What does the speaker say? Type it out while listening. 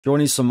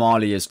Johnny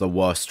Somali is the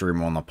worst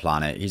streamer on the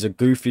planet. He's a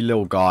goofy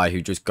little guy who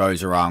just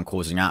goes around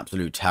causing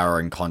absolute terror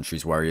in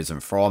countries where he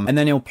isn't from. And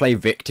then he'll play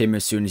victim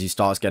as soon as he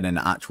starts getting in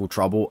actual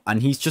trouble.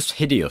 And he's just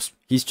hideous.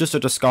 He's just a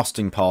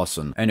disgusting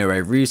person.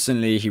 Anyway,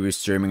 recently he was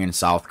streaming in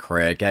South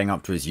Korea, getting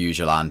up to his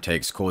usual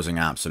antics, causing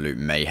absolute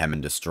mayhem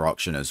and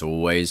destruction as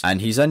always.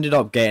 And he's ended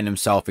up getting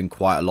himself in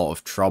quite a lot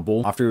of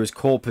trouble after he was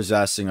caught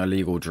possessing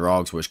illegal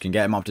drugs, which can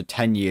get him up to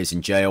 10 years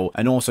in jail,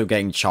 and also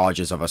getting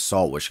charges of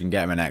assault, which can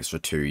get him an extra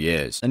 2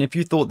 years. And if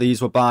you thought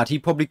these were bad, he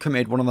probably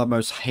committed one of the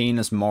most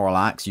heinous moral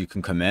acts you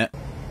can commit.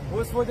 It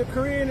was for the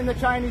Korean and the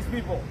Chinese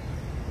people.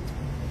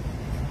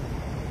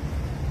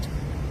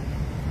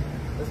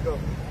 Let's go.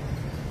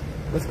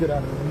 Let's get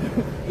out of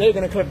here. They're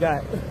gonna clip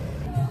that.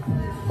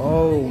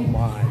 Oh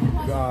my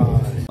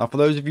god. Now, for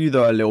those of you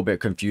that are a little bit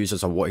confused as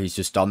to what he's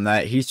just done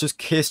there, he's just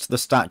kissed the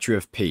Statue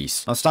of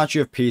Peace. Now,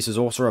 Statue of Peace is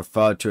also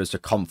referred to as the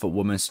Comfort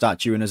Woman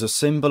statue and is a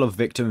symbol of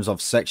victims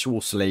of sexual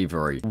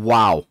slavery.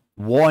 Wow.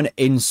 What an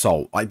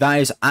insult. Like,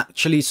 that is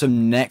actually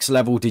some next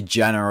level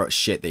degenerate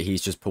shit that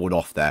he's just pulled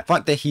off there. The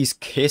fact that he's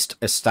kissed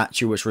a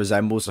statue which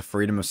resembles the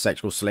freedom of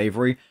sexual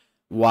slavery,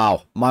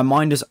 wow, my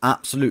mind is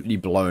absolutely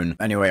blown.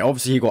 Anyway,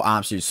 obviously he got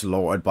absolutely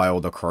slaughtered by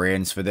all the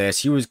Koreans for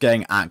this. He was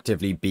getting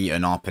actively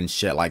beaten up and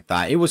shit like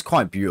that. It was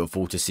quite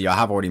beautiful to see. I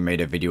have already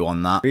made a video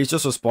on that. But he's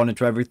just responded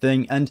to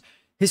everything, and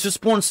his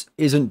response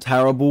isn't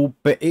terrible,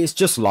 but it's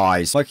just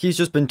lies. Like, he's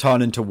just been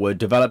turned into wood,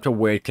 developed a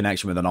weird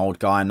connection with an old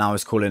guy, and now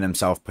is calling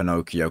himself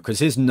Pinocchio, because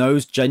his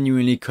nose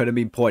genuinely couldn't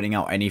be pointing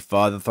out any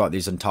further throughout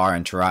these entire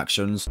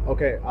interactions.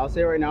 Okay, I'll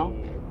say right now,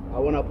 I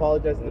want to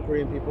apologize to the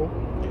Korean people.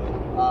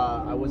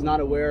 I was not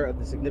aware of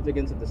the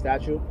significance of the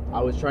statue.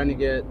 I was trying to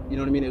get, you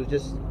know what I mean? It was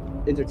just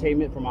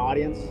entertainment for my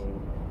audience.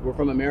 We're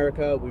from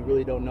America. We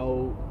really don't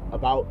know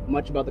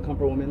much about the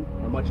Comfort Woman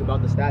or much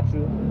about the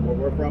statue, where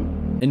we're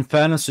from. In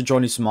fairness to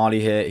Johnny Somali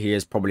here, he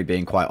is probably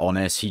being quite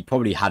honest. He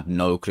probably had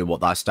no clue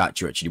what that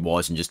statue actually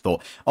was and just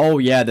thought, oh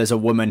yeah, there's a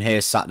woman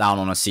here sat down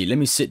on a seat. Let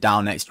me sit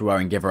down next to her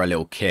and give her a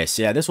little kiss.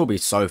 Yeah, this will be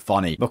so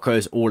funny,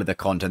 because all of the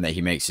content that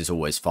he makes is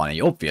always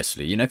funny.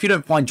 Obviously, you know, if you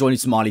don't find Johnny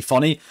Somali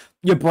funny,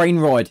 you're brain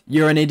rotted.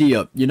 You're an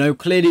idiot. You know,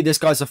 clearly this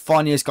guy's the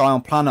funniest guy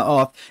on planet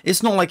Earth.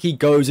 It's not like he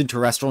goes into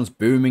restaurants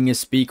booming his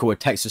speaker with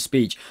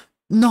text-to-speech.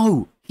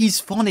 No, he's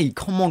funny.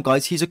 Come on,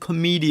 guys. He's a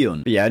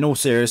comedian. But yeah, in all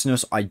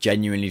seriousness, I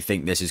genuinely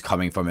think this is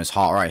coming from his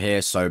heart right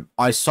here, so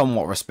I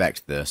somewhat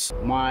respect this.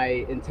 My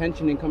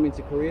intention in coming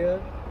to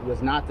Korea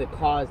was not to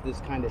cause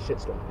this kind of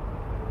shitstorm.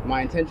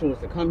 My intention was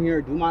to come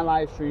here, do my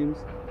live streams,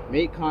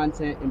 make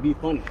content, and be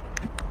funny.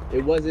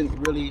 It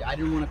wasn't really, I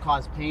didn't want to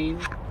cause pain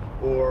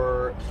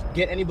or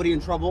get anybody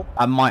in trouble.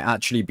 That might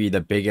actually be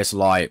the biggest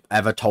lie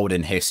ever told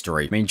in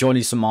history. I mean,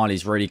 Johnny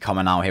Somali's really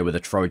coming out here with a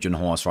Trojan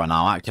horse right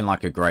now, acting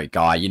like a great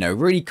guy, you know,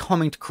 really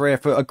coming to Korea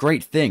for a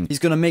great thing. He's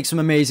going to make some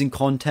amazing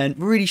content,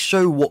 really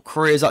show what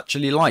Korea is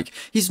actually like.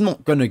 He's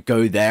not going to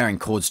go there and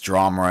cause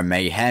drama and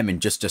mayhem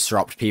and just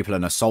disrupt people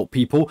and assault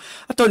people.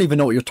 I don't even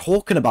know what you're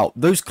talking about.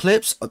 Those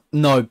clips,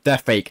 no, they're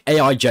fake,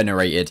 AI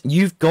generated.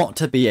 You've got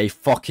to be a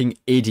fucking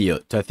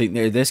idiot to think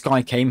that this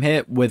guy came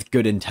here with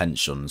good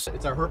intentions.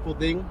 It's a hurtful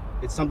thing.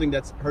 It's something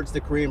that hurts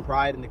the Korean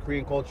pride and the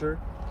Korean culture.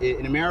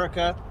 In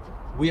America,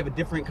 we have a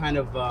different kind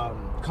of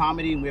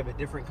comedy, and we have a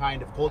different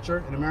kind of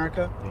culture in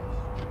America.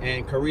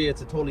 And Korea,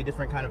 it's a totally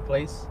different kind of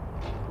place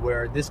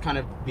where this kind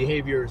of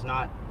behavior is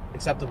not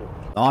acceptable.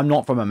 I'm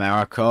not from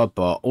America,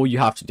 but all you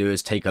have to do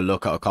is take a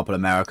look at a couple of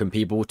American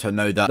people to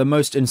know that the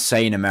most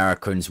insane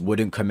Americans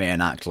wouldn't commit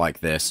an act like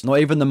this. Not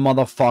even the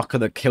motherfucker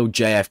that killed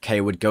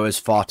JFK would go as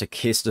far to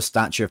kiss the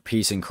Statue of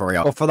Peace in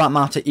Korea, or for that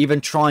matter, even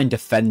try and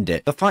defend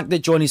it. The fact that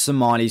Johnny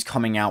Somali's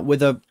coming out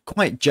with a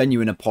quite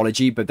genuine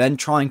apology, but then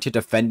trying to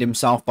defend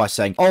himself by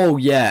saying, oh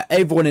yeah,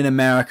 everyone in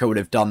America would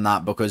have done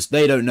that because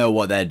they don't know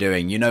what they're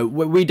doing. You know,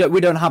 we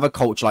don't have a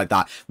culture like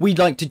that. We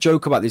like to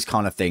joke about these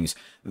kind of things.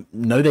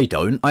 No, they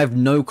don't. I have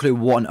no clue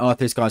what on earth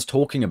this guy's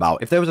talking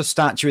about. If there was a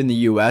statue in the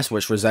US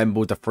which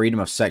resembled the freedom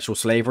of sexual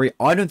slavery,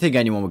 I don't think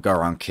anyone would go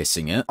around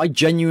kissing it. I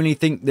genuinely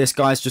think this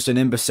guy's just an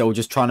imbecile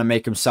just trying to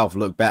make himself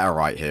look better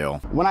right here.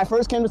 When I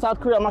first came to South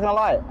Korea, I'm not gonna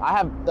lie, I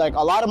have like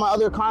a lot of my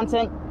other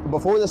content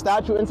before the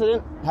statue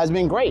incident has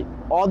been great.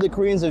 All the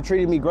Koreans have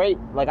treated me great.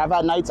 Like, I've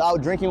had nights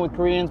out drinking with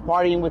Koreans,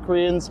 partying with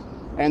Koreans,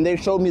 and they've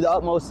showed me the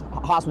utmost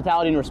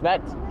hospitality and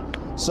respect.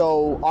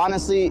 So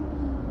honestly,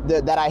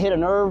 that I hit a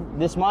nerve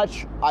this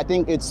much, I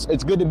think it's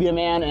good to be a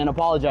man and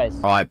apologize.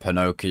 Alright,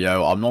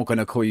 Pinocchio, I'm not going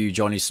to call you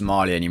Johnny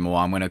Somali anymore.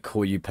 I'm going to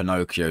call you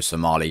Pinocchio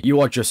Somali.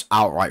 You are just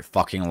outright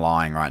fucking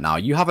lying right now.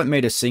 You haven't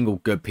made a single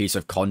good piece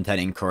of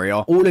content in Korea.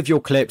 All of your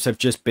clips have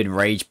just been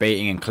rage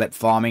baiting and clip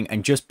farming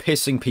and just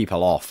pissing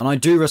people off. And I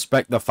do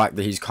respect the fact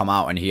that he's come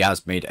out and he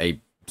has made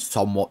a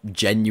somewhat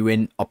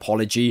genuine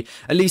apology.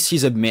 At least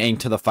he's admitting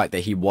to the fact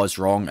that he was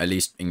wrong, at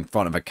least in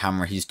front of a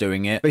camera he's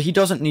doing it. But he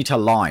doesn't need to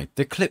lie.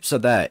 The clips are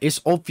there.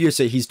 It's obvious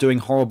that he's doing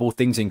horrible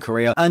things in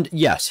Korea. And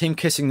yes, him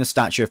kissing the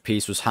Statue of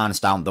Peace was hands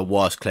down the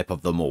worst clip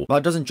of them all. But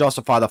it doesn't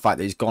justify the fact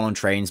that he's gone on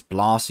trains,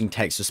 blasting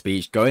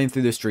text-to-speech, going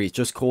through the streets,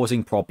 just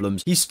causing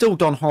problems. He's still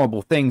done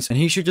horrible things, and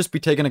he should just be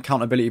taking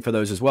accountability for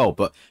those as well.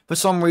 But for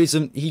some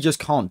reason, he just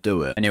can't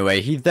do it.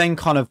 Anyway, he then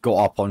kind of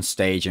got up on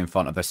stage in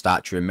front of a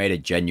statue and made a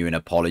genuine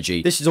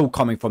apology. This is all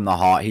coming from the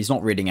heart. He's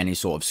not reading any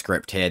sort of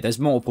script here. There's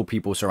multiple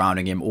people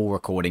surrounding him, all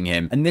recording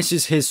him, and this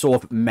is his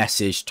sort of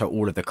message to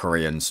all of the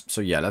Koreans.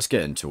 So yeah, let's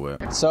get into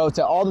it. So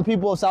to all the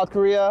people of South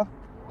Korea,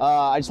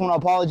 I just want to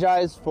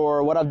apologize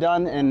for what I've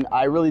done, and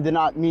I really did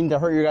not mean to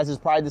hurt your guys'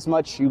 pride this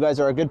much. You guys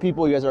are good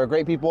people. You guys are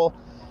great people,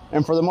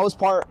 and for the most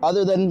part,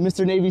 other than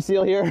Mr. Navy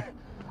SEAL here,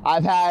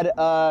 I've had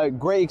a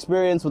great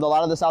experience with a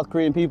lot of the South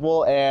Korean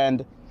people,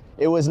 and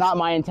it was not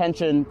my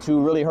intention to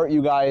really hurt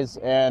you guys,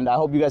 and I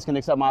hope you guys can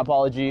accept my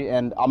apology.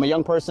 And I'm a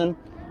young person.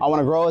 I want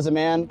to grow as a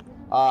man.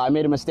 I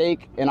made a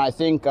mistake, and I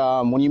think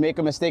when you make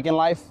a mistake in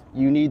life,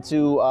 you need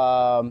to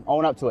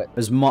own up to it.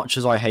 As much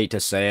as I hate to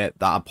say it,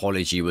 that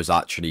apology was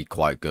actually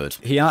quite good.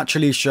 He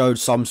actually showed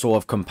some sort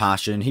of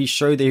compassion. He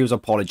showed that he was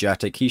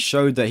apologetic. He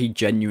showed that he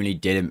genuinely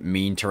didn't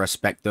mean to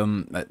respect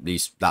them. At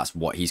least that's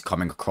what he's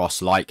coming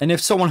across like. And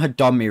if someone had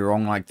done me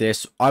wrong like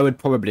this, I would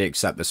probably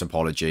accept this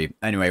apology.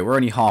 Anyway, we're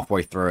only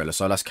halfway through it,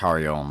 so let's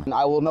carry on.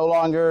 I will no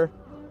longer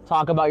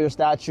talk about your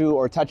statue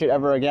or touch it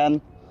ever again.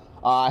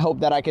 I hope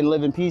that I can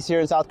live in peace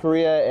here in South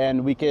Korea,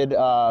 and we could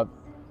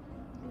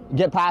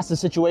get past the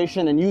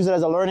situation and use it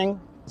as a learning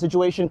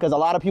situation, because a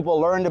lot of people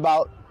learned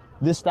about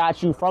this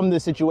statue from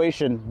this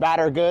situation, bad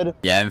or good.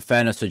 Yeah, in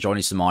fairness to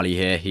Johnny Somali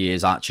here, he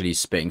is actually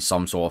spitting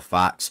some sort of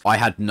facts. I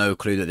had no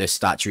clue that this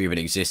statue even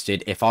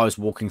existed. If I was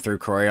walking through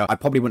Korea, I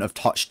probably wouldn't have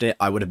touched it.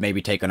 I would have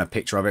maybe taken a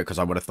picture of it because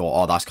I would have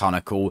thought, oh, that's kind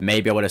of cool.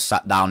 Maybe I would have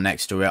sat down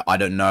next to it. I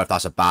don't know if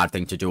that's a bad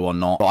thing to do or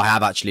not, but I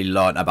have actually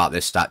learned about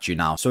this statue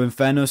now. So in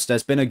fairness,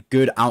 there's been a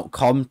good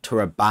outcome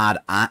to a bad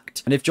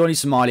act. And if Johnny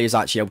Somali is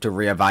actually able to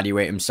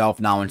reevaluate himself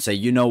now and say,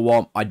 you know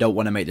what, I don't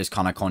want to make this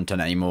kind of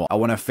content anymore. I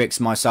want to fix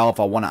myself.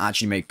 I want to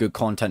actually make good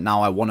content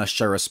now. I want to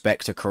show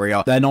respect to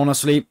Korea. Then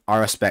honestly, I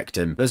respect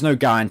him. There's no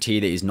guarantee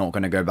that he's not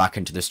going to go back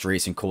into the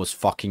streets and cause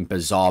fucking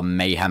bizarre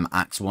mayhem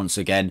acts once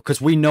again,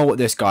 because we know what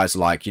this guy's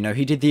like. You know,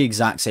 he did the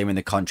exact same in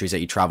the countries that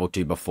he traveled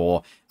to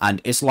before,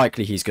 and it's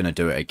likely he's going to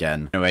do it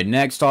again. Anyway,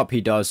 next up, he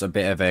does a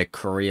bit of a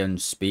Korean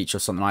speech or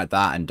something like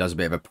that and does a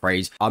bit of a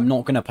praise. I'm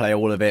not going to play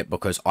all of it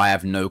because I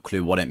have no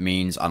clue what it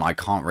means, and I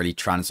can't really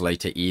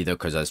translate it either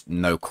because there's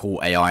no cool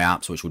AI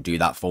apps which will do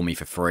that for me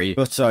for free.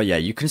 But yeah,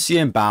 you can see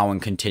him bow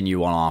and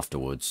continue on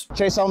afterwards.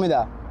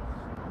 죄송합니다.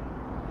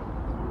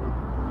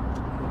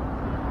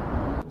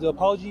 The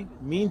apology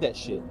mean that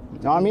shit.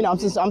 No, I mean, I'm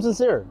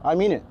sincere. I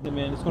mean it. Yeah,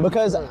 man,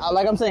 because,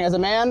 like I'm saying, as a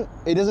man,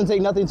 it doesn't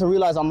take nothing to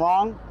realize I'm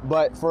wrong.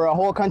 But for a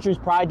whole country's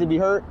pride to be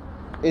hurt,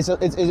 it's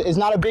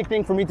not a big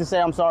thing for me to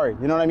say I'm sorry.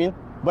 You know what I mean?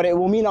 But it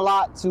will mean a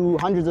lot to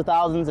hundreds of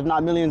thousands, if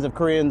not millions, of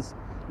Koreans,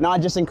 not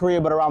just in Korea,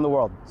 but around the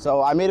world.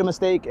 So I made a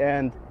mistake,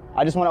 and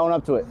I just want to own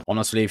up to it.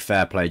 Honestly,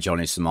 fair play,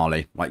 Johnny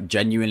Somali. Like,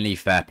 genuinely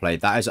fair play.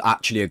 That is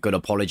actually a good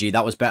apology.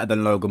 That was better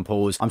than Logan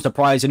Paul's. I'm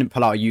surprised he didn't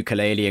pull out a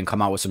ukulele and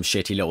come out with some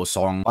shitty little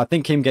song. I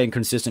think him getting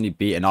consistently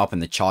beaten up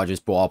and the charges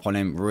brought up on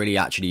him really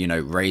actually, you know,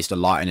 raised a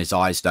light in his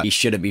eyes that he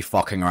shouldn't be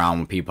fucking around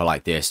with people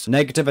like this.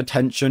 Negative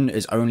attention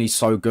is only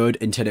so good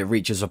until it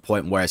reaches a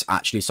point where it's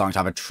actually starting to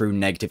have a true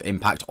negative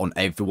impact on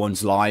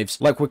everyone's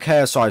lives. Like with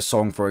KSI's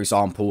song, for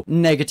example,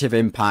 negative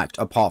impact,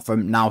 apart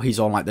from now he's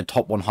on like the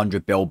top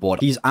 100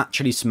 Billboard. He's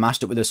actually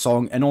smashed it with a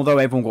song, and although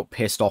everyone got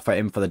pissed off at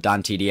him for the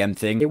Dan TDM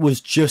thing, it was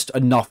just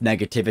enough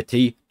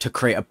negativity to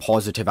create a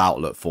positive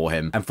outlet for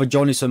him. And for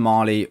Johnny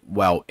Somali,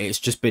 well, it's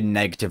just been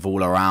negative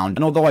all around.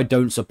 And although I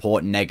don't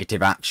support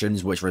negative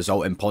actions which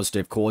result in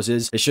positive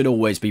causes, it should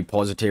always be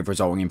positive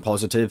resulting in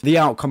positive. The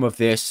outcome of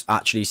this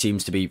actually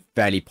seems to be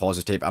fairly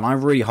positive, and I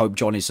really hope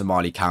Johnny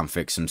Somali can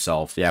fix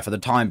himself. Yeah, for the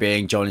time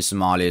being, Johnny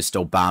Somali is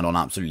still banned on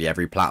absolutely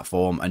every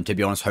platform, and to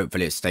be honest,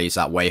 hopefully it stays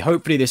that way.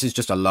 Hopefully this is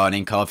just a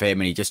learning curve for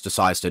him and he just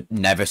decides to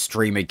never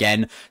stream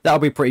again. That'll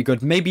be pretty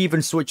good. Maybe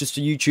even switches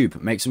to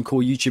YouTube, make some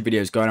cool YouTube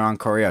videos going around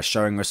Korea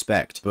showing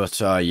respect.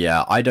 But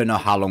yeah, I don't know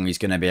how long he's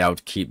going to be able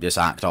to keep this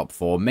act up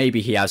for. Maybe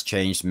he has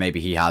changed,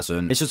 maybe he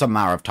hasn't. It's just a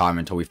matter of time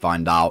until we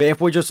find out. But if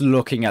we're just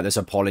looking at this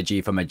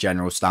apology from a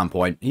general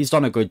standpoint, he's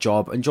done a good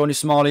job, and Johnny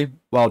Somali,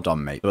 well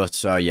done, mate.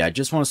 But yeah,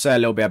 just want to say a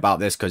little bit about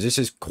this because this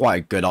is quite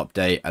a good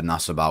update, and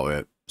that's about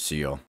it. See ya.